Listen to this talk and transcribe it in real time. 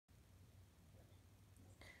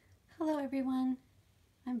Hello everyone,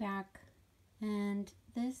 I'm back, and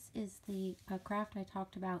this is the craft I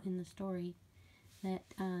talked about in the story that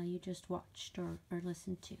you just watched or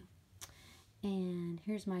listened to. And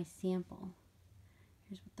here's my sample.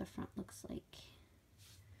 Here's what the front looks like,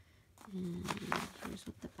 and here's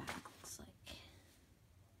what the back looks like.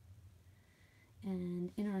 And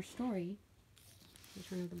in our story,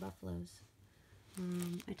 Return of the Buffaloes,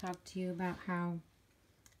 I talked to you about how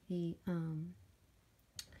the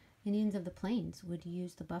Indians of the Plains would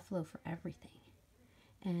use the buffalo for everything.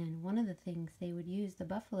 And one of the things they would use the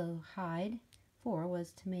buffalo hide for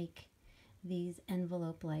was to make these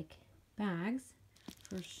envelope-like bags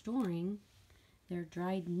for storing their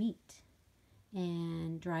dried meat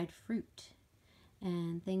and dried fruit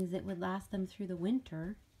and things that would last them through the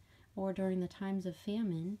winter or during the times of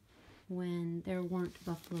famine when there weren't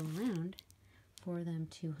buffalo around for them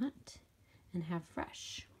to hunt and have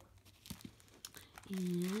fresh.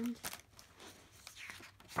 And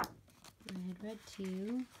I had read to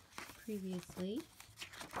you previously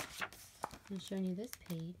and shown you this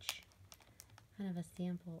page, kind of a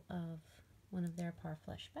sample of one of their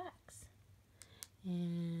Parfleche bags.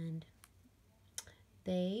 And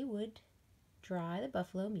they would dry the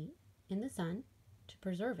buffalo meat in the sun to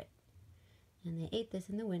preserve it. And they ate this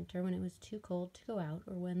in the winter when it was too cold to go out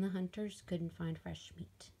or when the hunters couldn't find fresh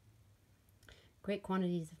meat. Great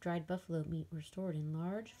quantities of dried buffalo meat were stored in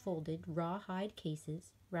large, folded, rawhide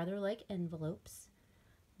cases, rather like envelopes.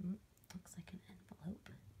 Looks like an envelope.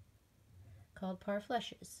 Called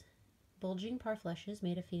parfleches. Bulging parfleches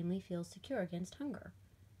made a family feel secure against hunger.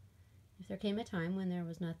 If there came a time when there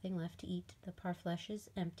was nothing left to eat, the parfleches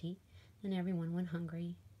empty, then everyone went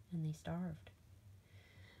hungry and they starved.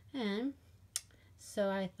 And so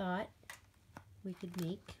I thought you could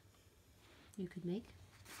make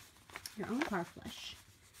your own parfleche.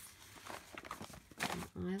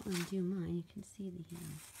 I'll undo mine. You can see the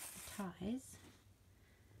ties.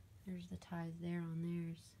 There's the ties there on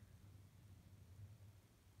theirs.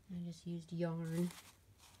 I just used yarn.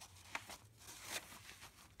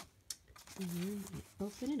 And I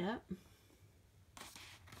open it up.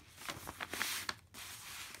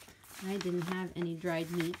 I didn't have any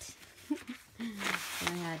dried meat, so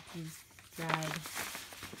I had these dried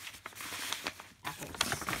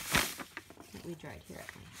apples that we dried here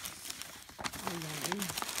at my house.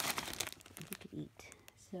 You could eat.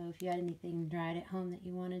 So if you had anything dried at home that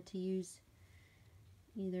you wanted to use,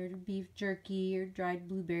 either beef jerky or dried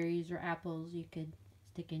blueberries or apples, you could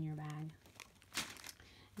stick in your bag.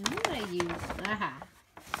 And what I used,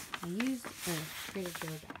 I used a Trader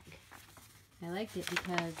Joe bag. I liked it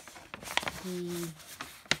because the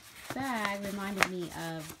bag reminded me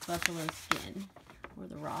of buffalo skin or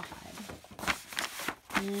the rawhide.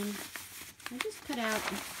 And I just cut out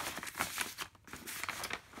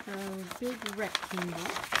a big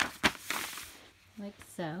rectangle like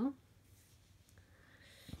so.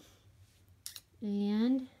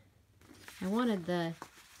 And I wanted the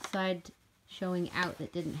side showing out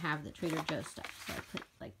that didn't have the Trader Joe stuff, so I put it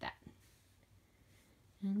like that.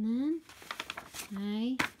 And then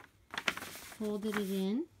I folded it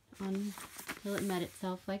in until it met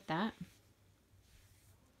itself like that.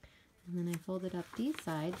 And then I folded up these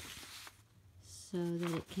sides so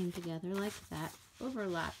that it came together like that,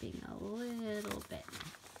 overlapping a little bit.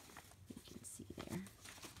 You can see there.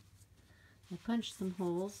 I punched some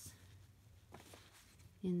holes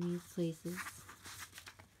in these places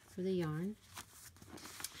for the yarn.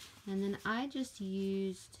 And then I just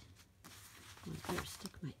used, I better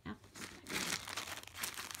stick my apples back.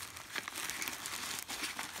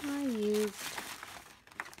 I used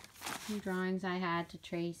some drawings I had to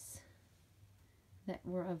trace that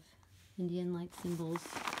were of Indian-like symbols.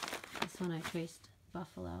 This one I traced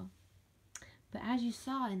buffalo. But as you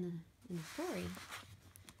saw in the story,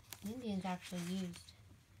 the Indians actually used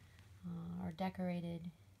or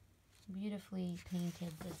decorated beautifully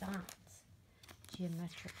painted designs,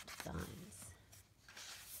 geometric designs.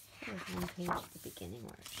 There was one page at the beginning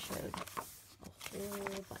where it showed a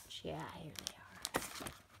whole bunch. Yeah, here they are.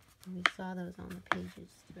 And we saw those on the pages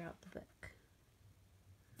throughout the book.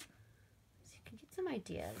 So you can get some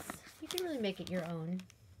ideas. You can really make it your own.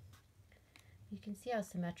 You can see how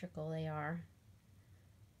symmetrical they are.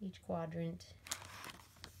 Each quadrant,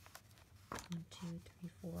 1, 2,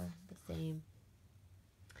 3, 4, the same.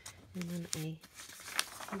 And then if you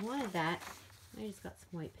wanted that, I just got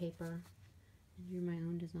some white paper and drew my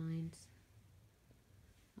own designs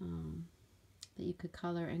that you could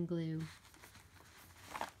color and glue.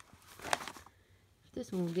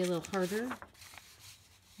 This one will be a little harder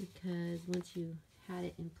because once you had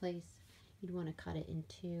it in place, you'd want to cut it in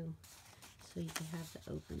two so you can have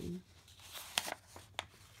the opening.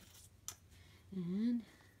 And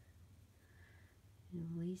I'm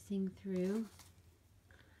lacing through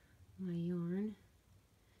my yarn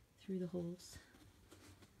through the holes.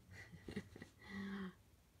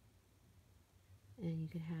 And you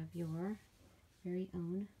could have your very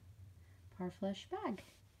own Parfleche bag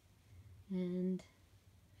and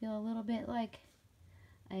feel a little bit like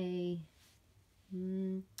a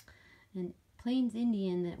an Plains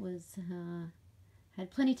Indian that was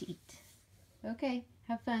had plenty to eat. Okay,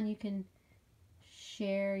 have fun. You can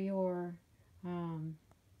share your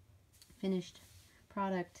finished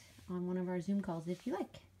product on one of our Zoom calls if you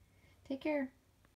like. Take care.